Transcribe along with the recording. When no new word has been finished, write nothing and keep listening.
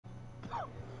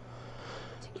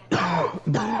You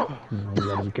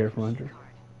gotta be careful, Andrew.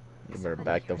 You better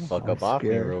back the fuck I'm up off me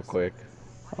scared. real quick.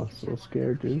 I'm so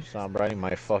scared, dude. Stop riding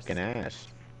my fucking ass.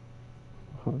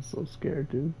 I'm so scared,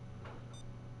 dude.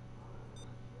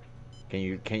 Can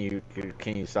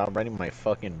you stop riding my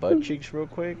fucking butt cheeks real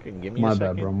quick and give me a My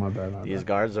bad, bro. second? My bad, my These bad.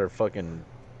 guards are fucking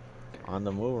on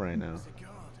the move right now.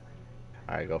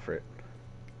 Alright, go for it.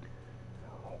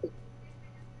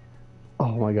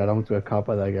 Oh my god, I almost got caught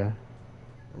by that guy.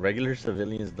 Regular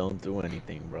civilians don't do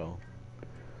anything, bro.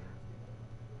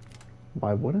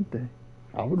 Why wouldn't they?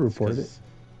 I would It's report it. cause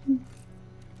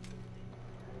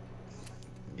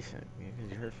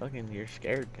you're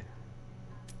scared.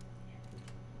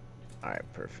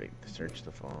 Alright, perfect. Search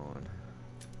the phone.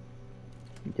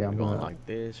 Yeah, We're going like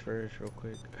this first, real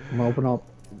quick. I'm gonna open up.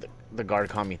 The guard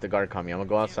caught me. The guard caught me. I'm gonna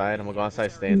go outside. I'm gonna go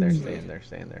outside. Stay in there. Stay in there.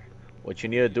 Stay in there. What you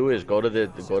need to do is go to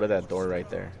that door right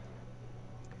there.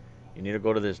 You need to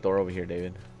go to this door over here,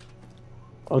 David.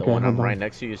 The Okay, one hold I'm right on.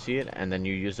 next to. You see it, and then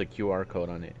you use the QR code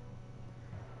on it.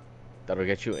 That'll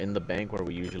get you in the bank where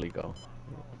we usually go.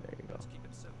 There you go.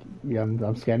 Yeah,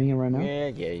 I'm scanning it right now.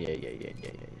 Yeah.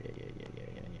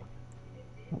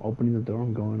 I'm opening the door.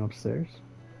 I'm going upstairs.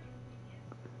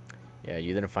 Yeah,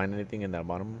 you didn't find anything in that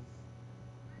bottom room?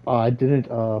 I didn't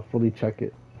fully check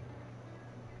it.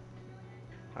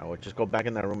 Alright, well, just go back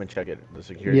in that room and check it. The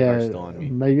security guard's Yeah, still on me.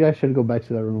 maybe I should go back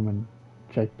to that room and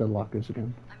check the lockers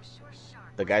again.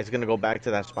 The guy's gonna go back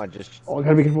to that spot. Just Oh, I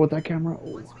gotta be careful with that camera.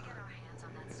 Oh.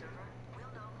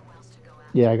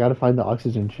 Yeah, I gotta find the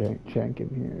oxygen tank in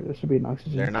here. There should be an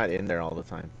oxygen they're tank. not in there all the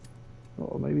time.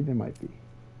 Oh, maybe there might be.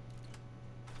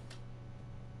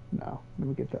 No, let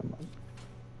me get that one.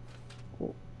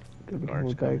 Oh, gotta be careful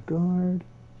with that guard.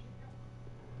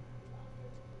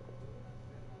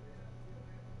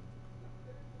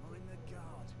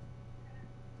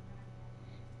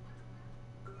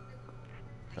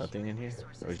 Nothing in here?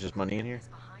 There was just money in here?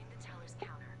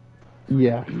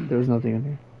 Yeah, there's nothing in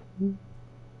here.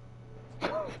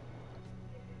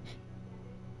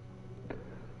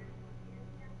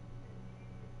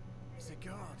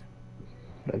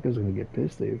 That guy's gonna get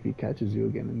pissed if he catches you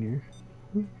again in here.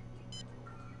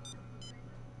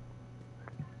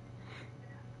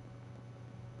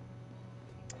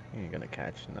 You ain't gonna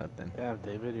catch nothing. Damn,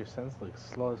 David, your sense looks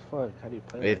slow as fuck. How do you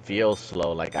play It feels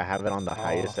slow, like I have it on the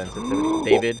highest sensitivity. Oh.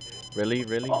 David, really,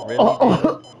 David?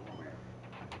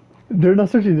 They're not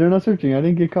searching, they're not searching. I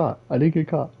didn't get caught. I didn't get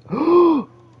caught. You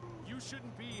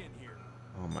shouldn't be in here.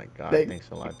 Oh my god, thanks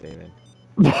a lot, David.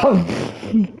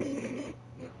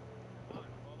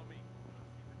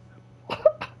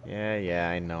 Yeah,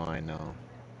 I know.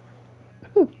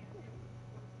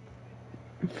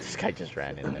 This guy just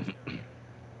ran in there.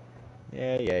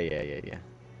 Yeah.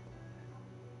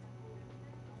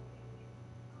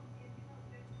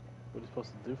 What are you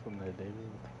supposed to do from there, David?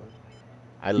 What the fuck?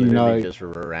 I literally just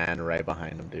ran right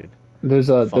behind him, dude. There's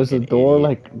a door, idiot.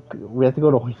 like, we have to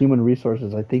go to human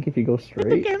resources. I think if you go straight.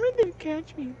 The camera didn't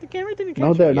catch me. The camera didn't catch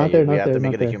Not me. there, not there, we not have there, to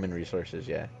make not it the there. human resources,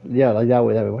 yeah. Yeah, like that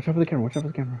way, that way. Watch out for the camera, watch out for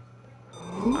the camera.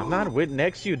 I'm not with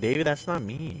next to you, David. That's not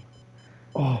me.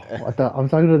 Oh, I thought I'm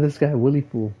talking to this guy, Willy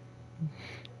Fool.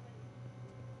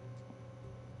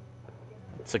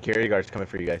 Security guards coming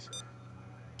for you guys.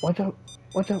 Watch out,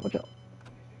 watch out, watch out.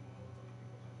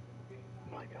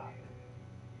 Oh my god.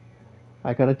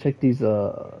 I gotta check these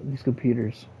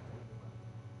computers.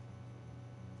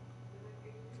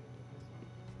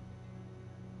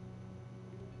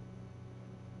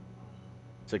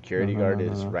 Security guard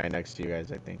is right next to you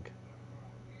guys, I think.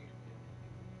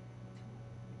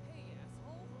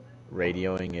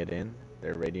 Radioing it in.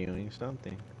 They're radioing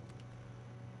something.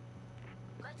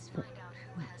 Let's find out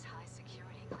who has high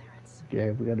security clearance.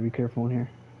 Yeah, we gotta be careful in here.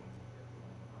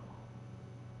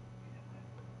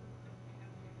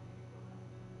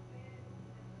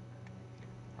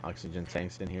 Oxygen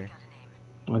tanks in here.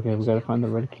 Okay, we gotta find the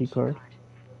red key card.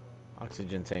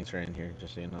 Oxygen tanks are in here,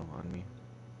 just so you know, on me.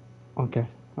 Okay,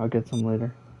 I'll get some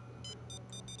later.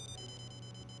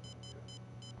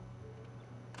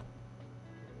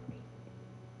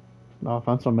 No, I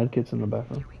found some medkits in the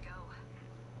bathroom.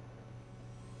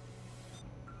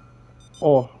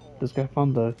 Oh, this guy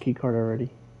found the key card already.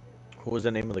 What was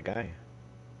the name of the guy?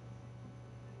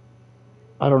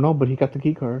 I don't know, but he got the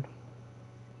key card.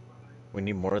 We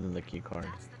need more than the key card.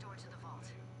 That's the door to the vault.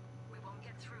 We won't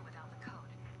get through without the code.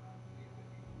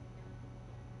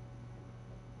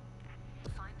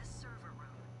 Find the server room.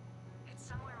 It's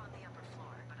somewhere on the upper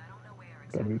floor, but I don't know where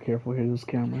exactly. Gotta be careful here, those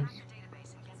cameras. Hack the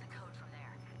database and get the code from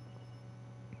there.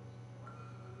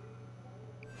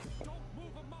 Don't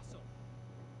move a muscle.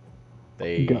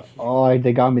 They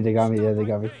they got me, yeah, they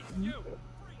got me.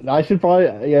 I should probably.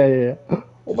 Yeah, yeah, yeah.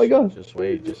 Oh my god. Just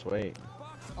wait, just wait.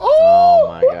 Oh! Oh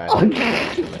my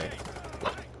god. Too late.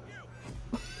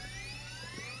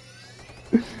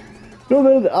 No,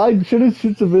 man, I shouldn't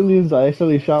shoot civilians. I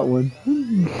actually shot one.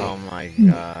 Oh my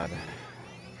god.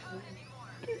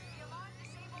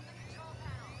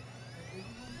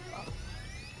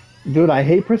 Dude, I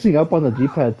hate pressing up on the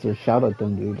D-pad to shout at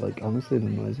them, dude. Like, honestly, it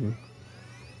annoys me.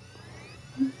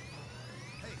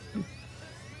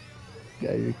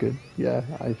 Yeah, you're good. Yeah,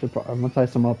 I should. I'm gonna tie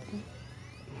some up.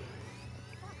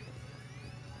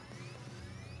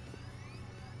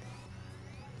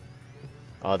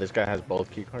 Oh, this guy has both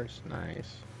key cards?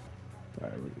 Nice.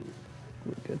 Alright,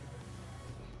 we're good.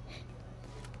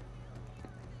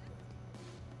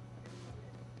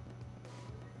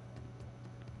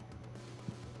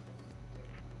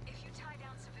 If you tie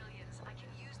down civilians, I can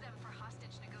use them for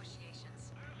hostage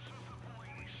negotiations.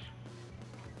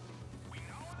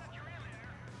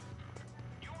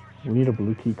 We need a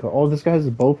blue key card. Oh, this guy has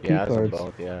both key Yeah, has them cards.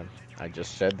 both, yeah. I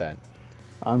just said that.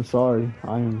 I'm sorry.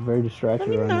 I am very distracted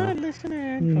right now.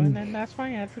 listening. That's why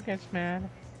Andrew gets mad.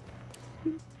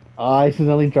 I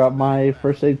accidentally dropped my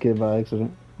first aid kit by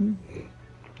accident.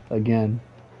 Again.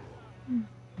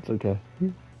 It's okay.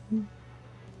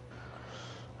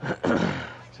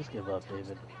 Just give up,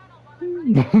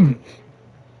 David.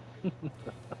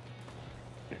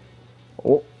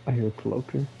 Oh, I hear a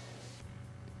cloaker.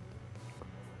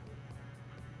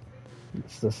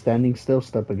 It's the standing still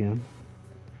step again.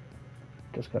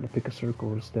 Just gotta pick a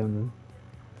circle to stand in.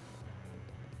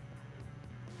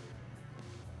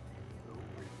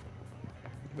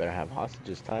 You better have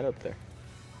hostages tied up there.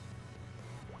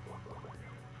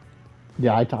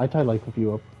 Yeah, I tied like a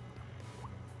few up.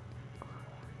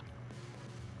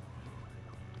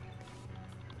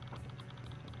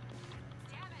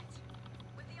 Damn it!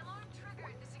 With the alarm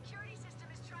triggered, the security system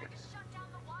is trying to shut down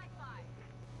the Wi-Fi.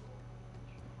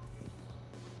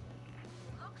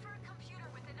 Look for a computer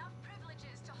with enough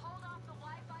privileges to hold off the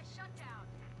Wi-Fi shutdown.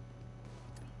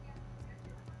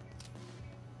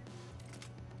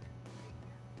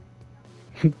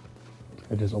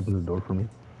 I just opened the door for me.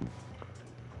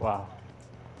 Wow.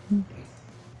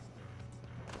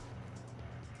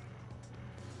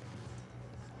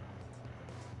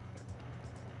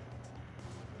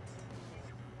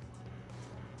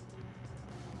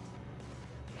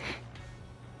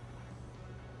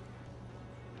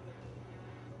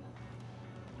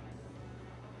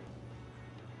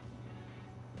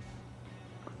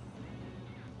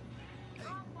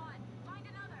 Wrong one. Find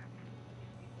another.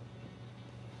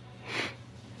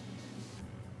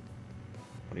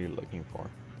 What are you looking for?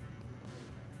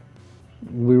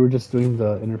 We were just doing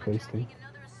the interface thing. Tracking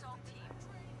another assault team.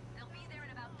 They'll be there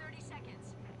in about 30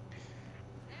 seconds.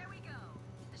 There we go.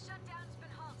 The shutdown's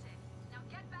been halted. Now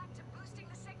get back to boosting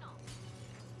the signal.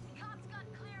 Cops got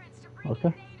clearance to bring Okay.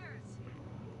 invaders.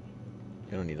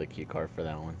 You don't need a key card for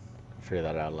that one. I figured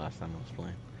that out last time I was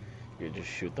playing. You just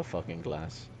shoot the fucking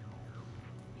glass.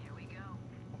 Here we go.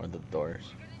 Or the doors.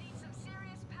 You're gonna need some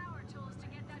serious power tools to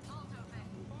get that vault open.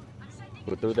 I'm sending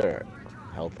Who in threw the their chopper for a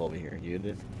drop. health over here? You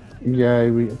did? Yeah,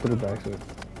 we put it back to it.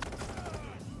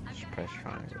 I've Just got press a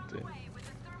triangle, helicopter on the dude. way with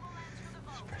the thermal lens for the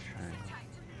vault. press triangle. Sit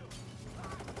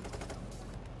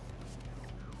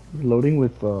tight. Loading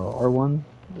with R1.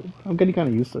 I'm getting kind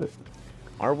of used to it.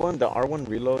 R1, the R1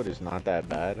 reload is not that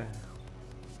bad.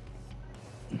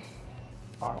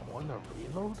 R1 to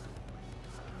reload?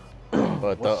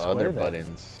 But the What's other square then?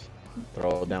 buttons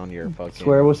throw down your fucking...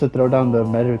 Swear was to throw down the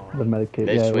medikit.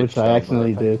 They Yeah, which switched I them,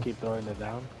 accidentally If I did. keep throwing it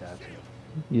down? Gotcha.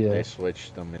 Yeah. They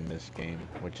switched them in this game,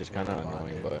 which is kind of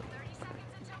annoying, but... 30 seconds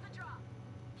until the drop.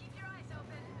 Keep your eyes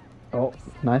open. Oh,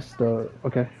 nice.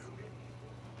 Okay.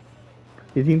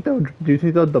 Do you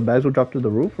think the bags will drop to the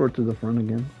roof or to the front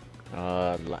again?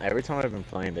 Every time I've been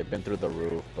playing, they've been through the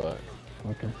roof, but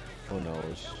Okay. who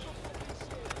knows?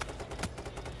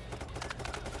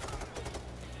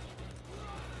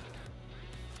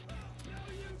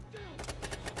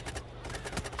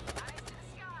 Eyes to the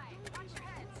sky. Watch your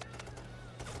heads.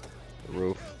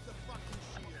 Roof.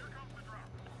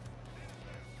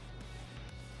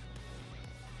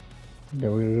 Yeah,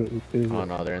 Oh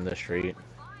no, they're in the street.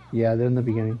 yeah, they're in the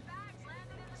beginning. Bags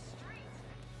landed in the street.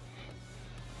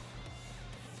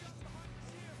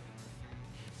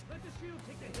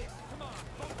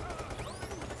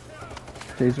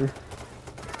 Taser.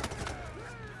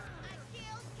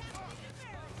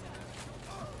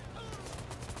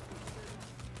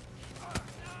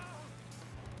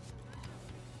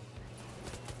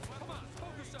 Come on,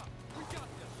 focus up. We got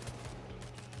this.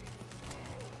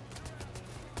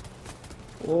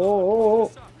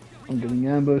 Oh, I'm getting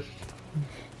ambushed.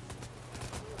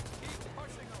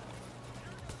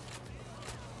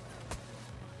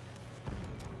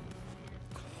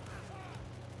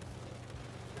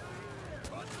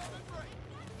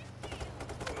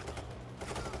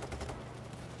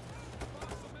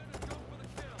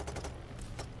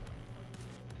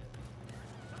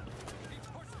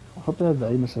 I hope they have the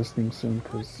aim assist thing soon,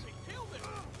 because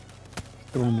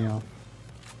it's throwing me off.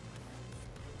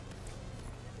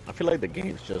 I feel like the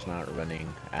game's just not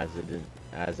running as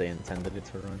they intended it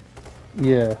to run.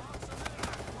 Yeah.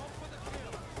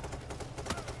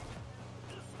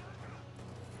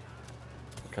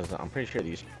 Because I'm pretty sure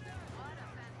these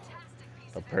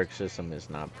the perk system is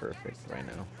not perfect right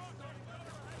now.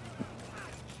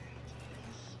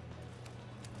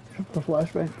 The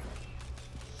flashbang.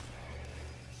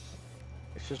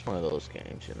 It's just one of those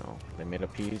games, you know. They made a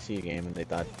PC game and they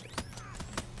thought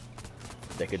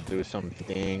they could do some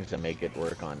things and make it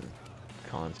work on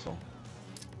console.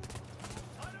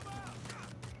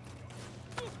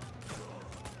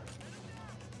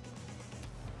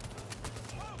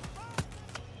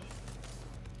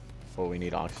 But we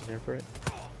need oxygen for it.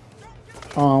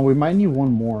 We might need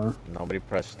one more. Nobody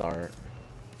press start.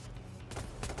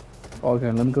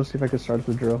 Okay, let me go see if I can start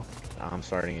the drill. I'm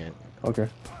starting it. Okay.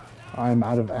 I'm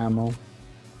out of ammo.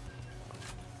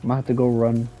 I might have to go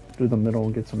run through the middle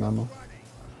and get some ammo. The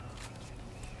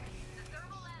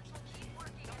thermal lamps will keep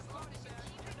working as long as you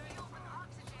keep it filled with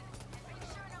oxygen and make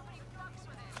sure nobody fucks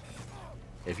with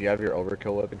it. If you have your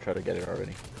overkill weapon, try to get it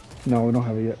already. No, we don't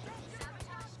have it yet.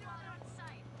 Sabotage squad on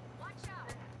site. Watch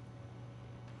out.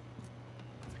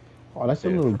 Oh, I like the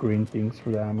Save it little for- green things for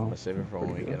the ammo. Let's save it for when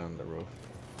we Pretty get good. on the roof.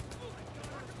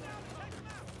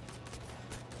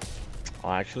 Oh,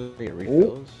 actually, it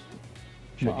refills.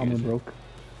 Should My armor use it. broke.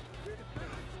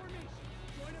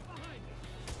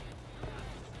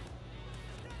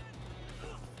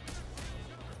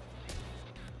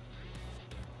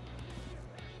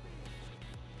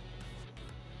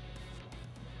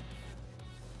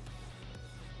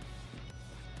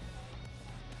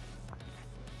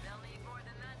 They'll need more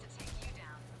than that to take you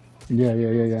down. Yeah.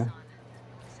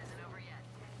 This isn't over yet.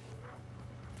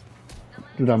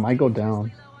 Dude, I might go down. Low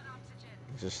on oxygen.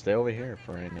 Just stay over here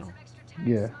for right now. Some extra tanks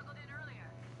Yeah. smuggled in earlier.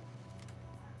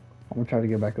 I'm gonna try to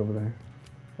get back over there.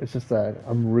 It's just that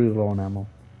I'm really low on ammo.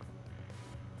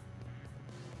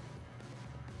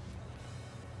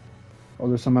 Oh,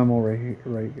 there's some ammo right here,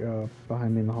 right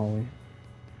behind me in the hallway.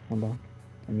 Hold on,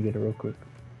 let me get it real quick.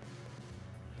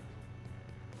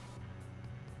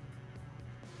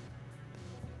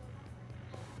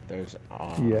 There's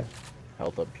Yeah.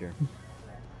 health up here.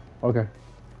 Okay.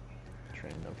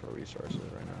 Training them for resources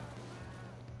right now.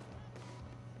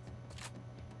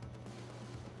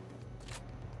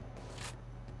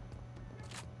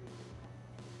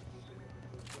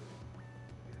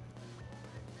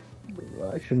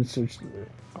 I shouldn't search.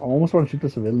 I almost want to shoot the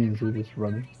civilians who are just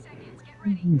running. 30 seconds. Get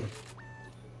ready.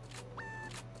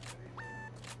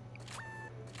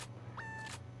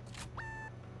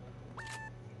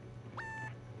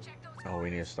 Check those Oh, we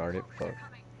need to start it. Fuck. coming.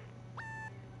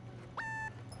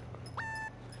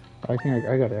 I think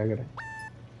I got it. I got it.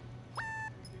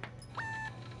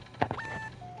 Get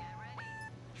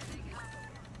ready. They come.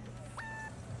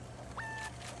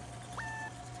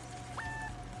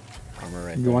 Armor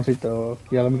right You there. want to take the?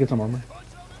 Yeah, let me get some armor.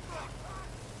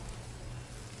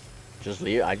 Just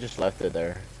leave. I just left it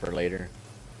there for later.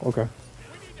 Okay.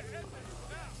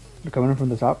 They're coming in from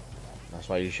the top. That's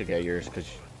why you should get yours, because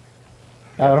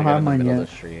I don't have mine middle yet. of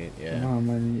the street. I Yeah, don't have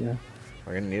mine yet.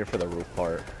 we're gonna need it for the roof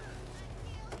part.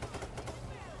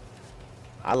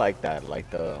 I like that, like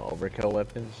the overkill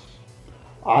weapons.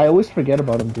 I always forget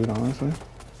about them, dude. Honestly.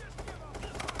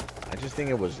 I just think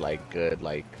it was like good,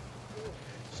 like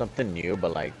something new,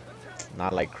 but like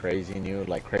not like crazy new,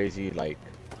 like crazy, like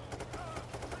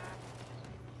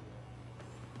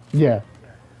Yeah.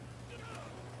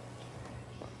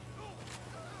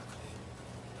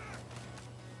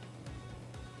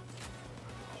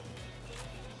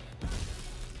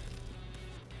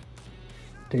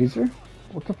 Taser?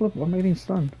 What the flip? I'm getting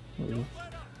stunned.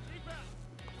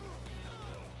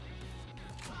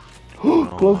 oh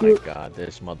Close my it. god,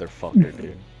 this motherfucker,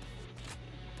 dude.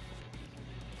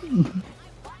 Watch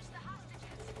the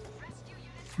hostages. Rescue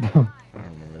units I don't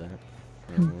remember that.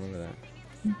 I don't remember that.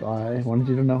 I wanted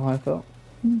you to know how I felt.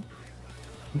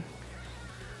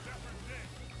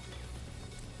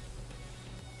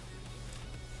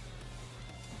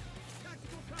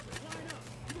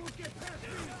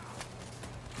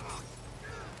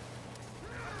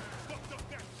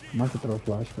 I might have to throw a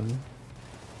flashbang.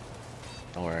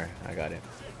 Don't worry, I got it.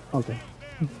 Okay.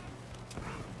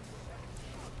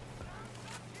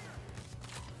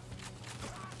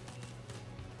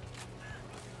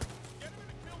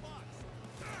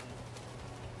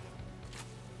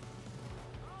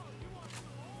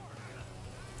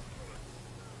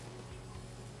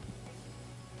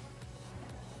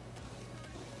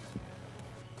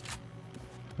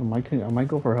 I might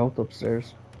go for health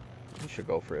upstairs. should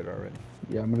go for it already.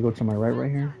 Yeah, I'm gonna go to my right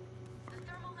here. The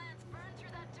thermal lance burned through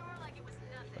that door like it was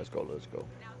nothing. Let's go, let's go.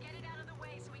 Now get it out of the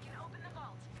way so we can open the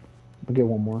vault. I'll get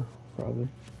one more, probably.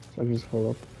 So I can just pull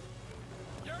up.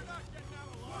 You're not getting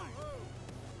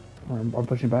out alive. I'm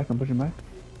pushing back, I'm pushing back.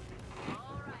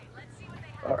 Alright, let's see what they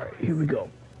have. Alright, here we go.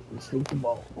 Let's take the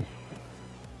ball.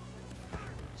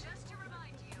 Just to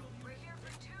remind you, we're here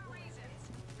for two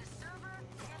reasons. The server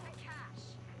and the cache.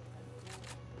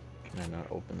 Can I not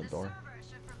open the door? Server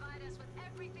should provide us with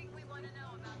everything we want to know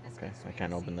about this Okay, I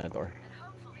can't open that door. and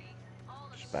hopefully all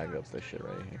of Just bag up Shark's this shit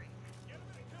right here.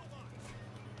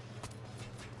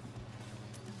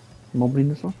 I'm opening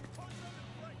this one.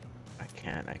 I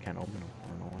can't open them. I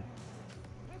don't know why.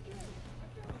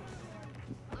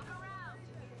 Look around.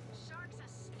 Shark's a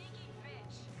sneaky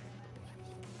bitch.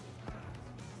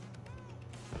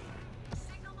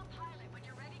 Signal the pilot when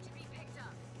you're ready to be picked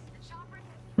up. The chopper,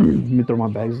 Let me throw my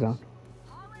bags down.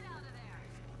 haul it out of there.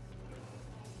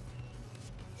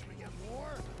 Should we get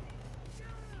more?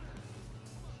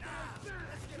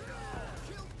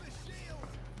 Kill the shield.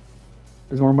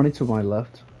 There's more money to my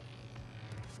left.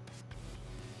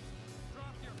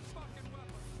 Drop your fucking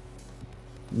weapon.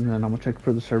 And then I'm gonna check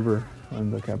for the server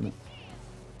in the cabinet.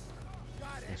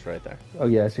 It's right there. Oh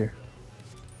yeah, it's here.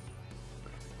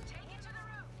 Take it to the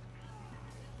roof.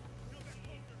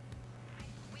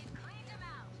 We've cleaned him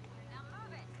out. Now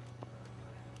move it.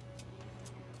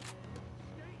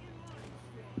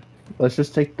 Let's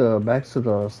just take the bags to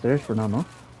the stairs for now, no?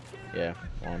 Yeah,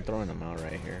 well, I'm throwing them out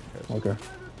right here. 'Cause Okay.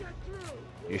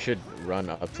 you should run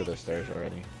up to the stairs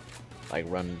already. Like,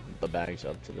 run the bags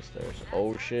up to the stairs.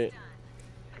 Oh, shit.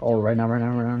 Oh, right now. Right now,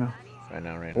 right now. Oh, right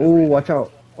now. watch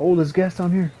out. Oh, there's gas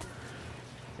down here.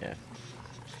 Yeah.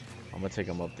 I'm gonna take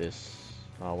them up this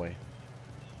hallway.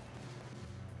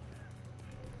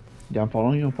 Yeah, I'm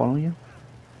following you. I'm following you.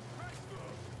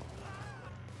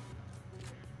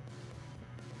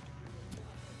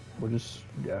 We'll just,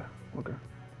 yeah, okay.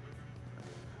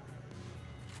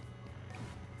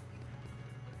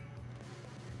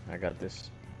 I got this.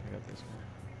 I got this.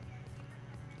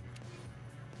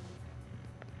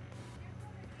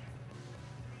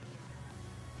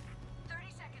 30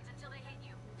 seconds until they hit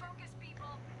you. Focus, people.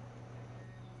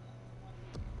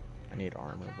 I need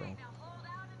armor, bro. Okay, now hold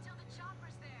out until the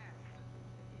chopper's there.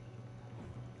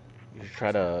 You should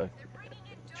try to They're bringing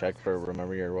in check for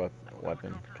remember your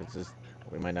weapon, because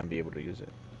we might not be able to use it.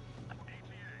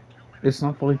 It's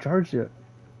not fully charged yet.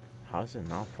 How is it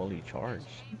not fully charged?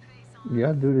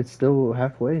 Yeah, dude, it's still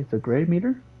halfway. The gray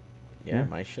meter? Yeah, Yeah.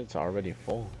 my shit's already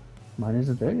full. Mine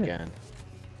isn't there yet. Again.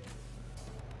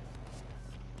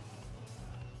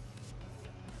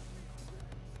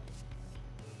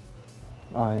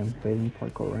 I am fading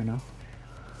parkour right now.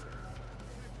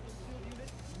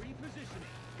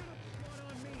 Repositioning. Squad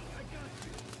on me. I got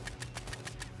you.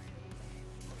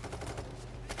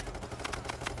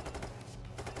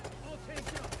 All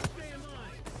tanked up. Stay in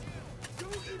line.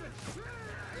 Don't even try.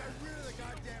 I got rid of the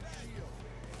goddamn shield.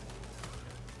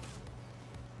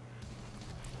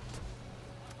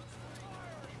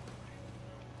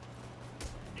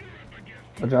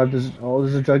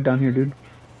 There's a jug down here, dude.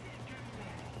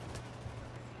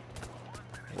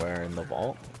 Where, in the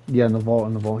vault? Yeah, in the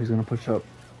vault, he's gonna push up.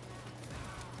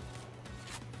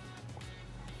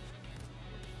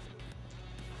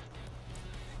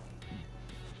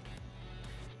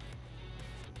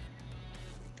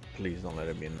 Please don't let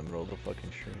it be in the middle of the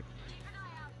fucking street. Keep an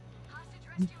eye out. Hostage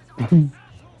rescue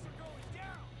is away.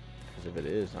 Because if it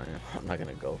is, I'm not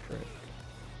gonna go for it.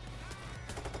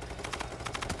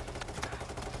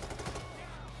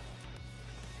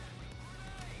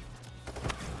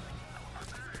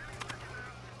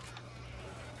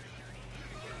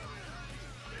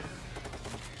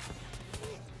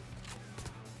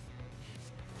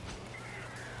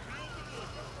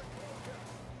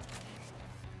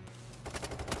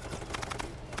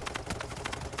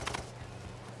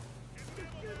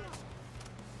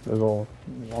 There's all.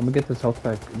 I'm gonna get this health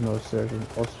pack in those stairs. And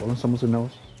also, unless someone's gonna know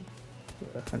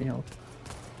any health.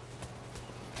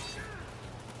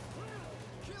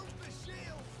 Kill the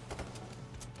shield.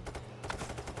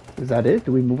 Is that it?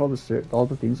 Do we move all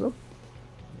the things up?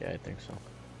 Yeah, I think so.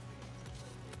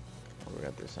 Oh, we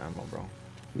got this ammo, bro.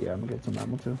 Yeah, I'm gonna get some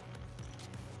ammo too.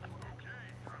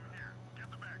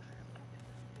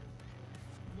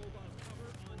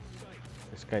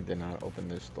 This guy did not open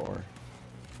this door.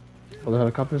 Well, the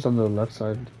helicopter's on the left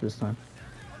side this time.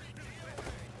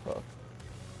 Fuck.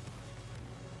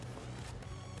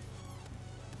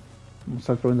 I'm gonna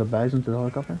start throwing the bags into the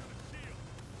helicopter.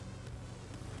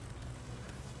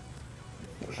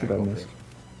 Should I Alright, go missed?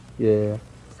 for Yeah.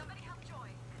 Somebody help Joy.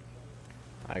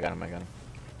 I got him. I got him.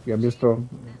 Yeah, I'm just throwing.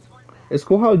 It's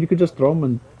cool how you could just throw them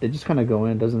and they just kind of go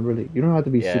in. Doesn't really. You don't have to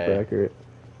be Yeah, super yeah. accurate.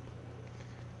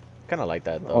 Kind of like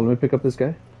that Oh, let though. me pick up this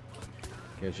guy.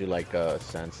 Gives you like a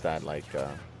sense that like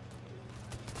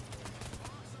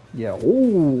Yeah.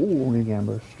 Oh, getting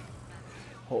ambushed.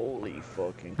 holy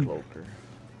fucking cloaker.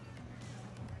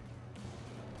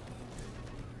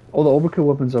 Oh, the overkill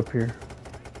weapon's up here.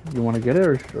 You want to get it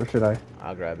or should I?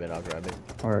 I'll grab it. I'll grab it.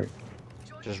 All right.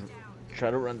 Just try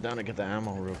to run down and get the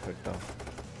ammo real quick though.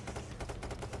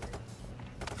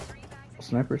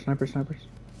 Snipers.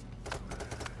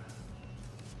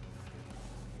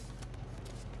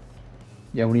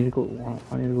 Yeah, we need to go.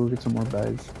 I need to go get some more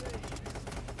bags.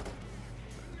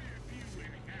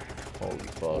 Holy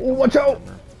fuck. Oh, watch out!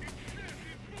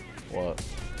 What?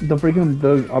 The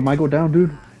freaking I might go down,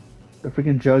 dude. The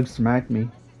freaking jug smacked me.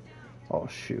 Oh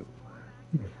shoot.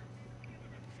 Damn it,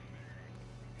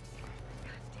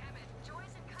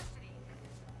 Joy's in custody.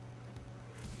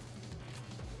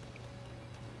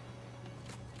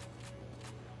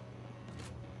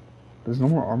 There's no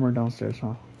more armor downstairs,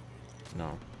 huh?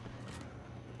 No.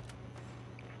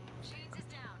 Shades is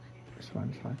down. It's fine.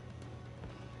 It's fine.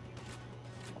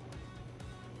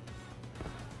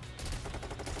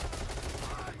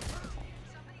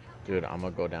 Dude, I'm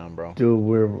gonna go down, bro. Dude,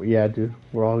 dude,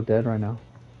 we're all dead right now.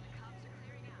 The cops are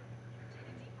clearing out. Take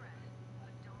a deep breath, but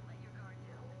don't let your guard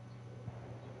down.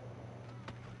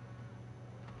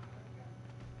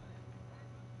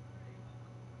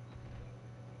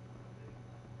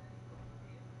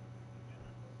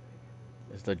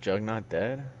 Is the jug not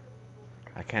dead?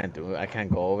 I can't do it. I can't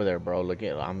go over there, bro. Look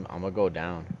at I'm gonna go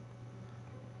down.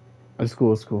 It's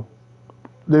cool. It's cool.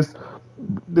 This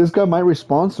guy might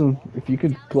respawn soon. If you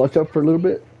could clutch up for a little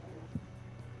bit.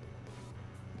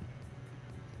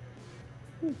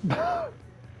 Joy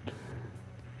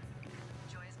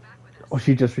is back with us. Oh,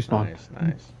 she just respawned.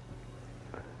 Nice.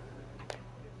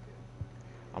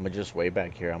 I'm gonna just way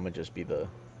back here. I'm gonna just be the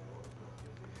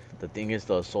thing is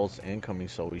the assault's incoming,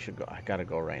 so we should go. I gotta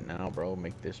go right now, bro.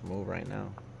 Make this move right now.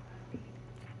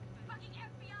 Fucking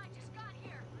FBI just got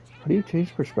here. How do you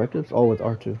change perspectives? Oh, with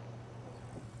R2.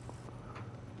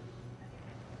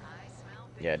 I smell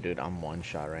Yeah, dude, I'm one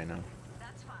shot right now.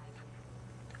 That's 5.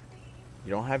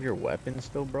 You don't have your weapon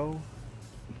still, bro?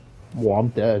 Well, I'm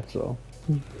dead, so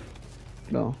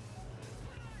no.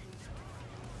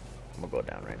 I'm gonna go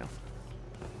down right now.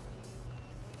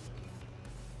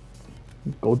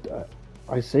 Go.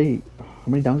 I say, how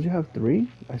many downs do you have? 3?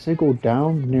 I say go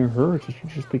down near her, so she can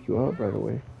just pick you up right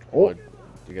away. Oh, You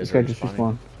guys this guy are just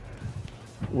respawning?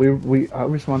 respawned. I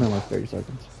respawned in like 30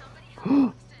 seconds.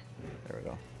 There we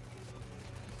go.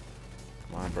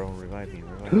 Come on, bro. Revive me.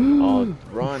 Oh,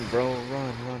 run, bro.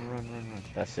 Run.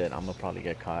 That's it. I'm gonna probably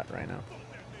get caught right now.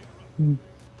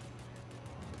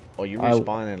 Oh, you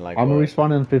respawn in like I'm what? gonna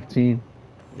respawn in 15.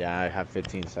 Yeah, I have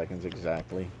 15 seconds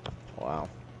exactly. Wow.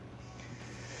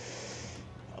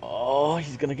 Oh,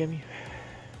 he's gonna get me.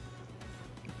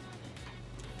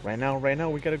 Right now,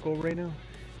 we gotta go right now.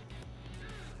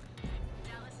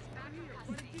 Dallas is back from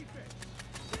custody.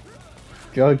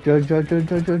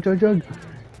 Jug.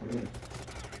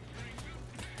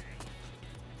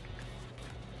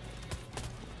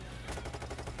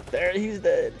 There, he's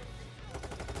dead.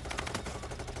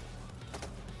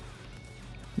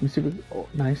 Let me see. Oh,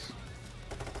 nice.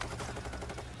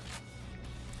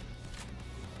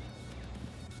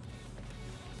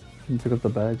 Let me pick up the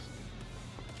bags.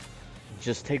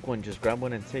 Just take one, just grab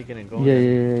one and take it and go.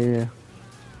 Yeah.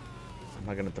 I'm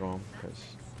not gonna throw him, because...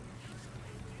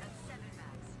 That's 7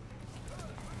 bags.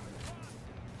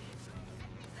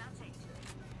 That's 8.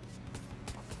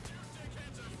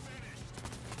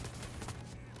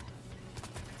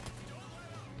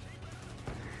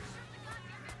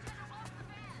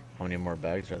 How many more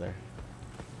bags are there?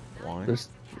 One?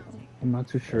 I'm not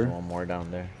too There's sure. one more down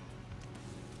there.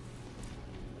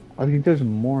 I think there's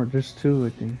more. There's 2, I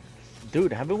think.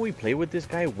 Dude, haven't we played with this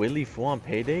guy Willie Fu on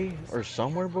Payday or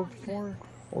somewhere before?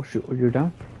 Oh shoot, you're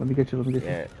down? Let me get you.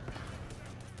 Yeah.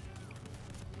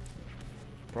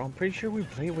 Bro, I'm pretty sure we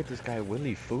played with this guy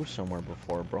Willie Fu somewhere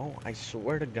before, bro. I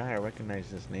swear to God, I recognize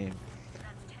his name. That's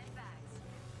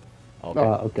 10 bags.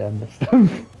 Okay. Okay, I missed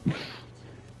him.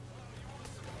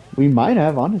 We might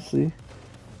have, honestly.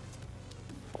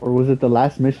 Or was it the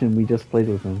last mission we just played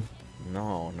with him?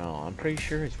 No, I'm pretty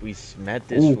sure we met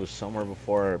this Ooh. was somewhere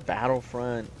before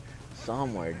Battlefront,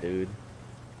 somewhere, dude.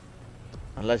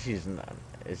 Unless he's not.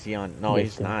 Is he on? No, Yes,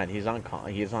 he's sir. not. He's on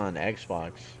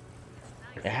Xbox.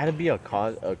 It had to be a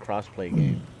crossplay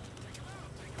game.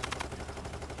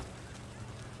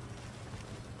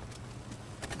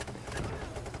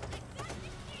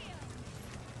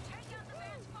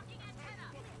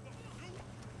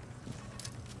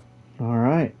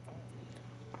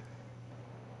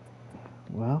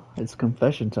 It's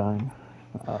confession time.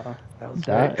 That was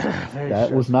That very that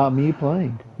was not me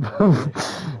playing.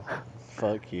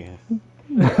 Fuck you.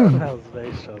 That was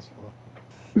very stressful.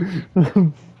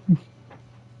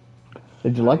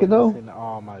 Did you like it though? Missing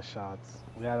all my shots.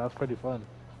 Yeah, that was pretty fun.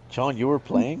 Sean, you were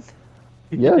playing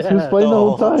Yes, he was Yeah. playing the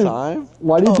whole whole time. time?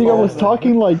 Why do you think I was Oh,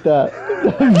 talking like that?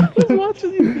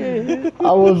 Watching you get hit.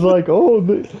 I was like,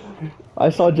 oh, I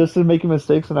saw Justin making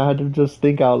mistakes and I had to just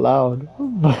think out loud.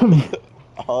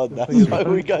 Oh, that's why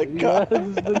we got caught.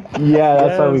 Yeah,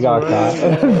 that's why we Yes, got right.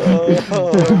 caught.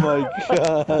 Oh my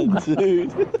god,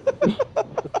 dude.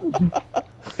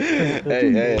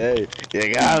 Hey,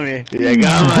 you got me. You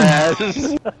got my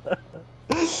ass.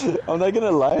 I'm not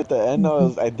gonna lie, at the end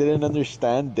I didn't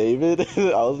understand David.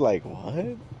 I was like,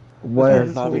 what? Where?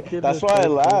 That's not me. Look at That's the why I picture.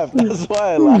 laughed. That's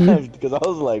why I laughed. Because I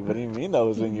was like, what do you mean that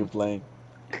wasn't you playing?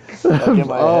 Like in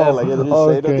my head, like I didn't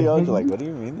say nothing. I was like, what do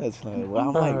you mean that's not? Well,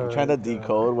 I'm like trying to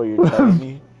decode what you're telling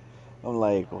me. I'm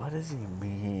like, what does he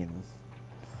mean?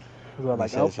 So I'm He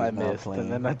like, says oh, he's I not missed, playing.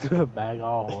 and then I threw the bag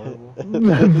all horrible.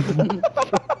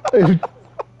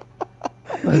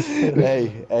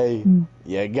 Hey,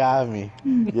 you got me.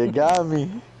 You got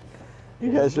me.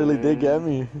 You guys really did get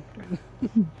me.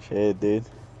 Shit, dude.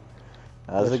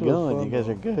 How's That it shit was going? fun, You guys though.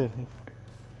 are good.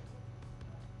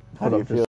 How Hold do you up, feel?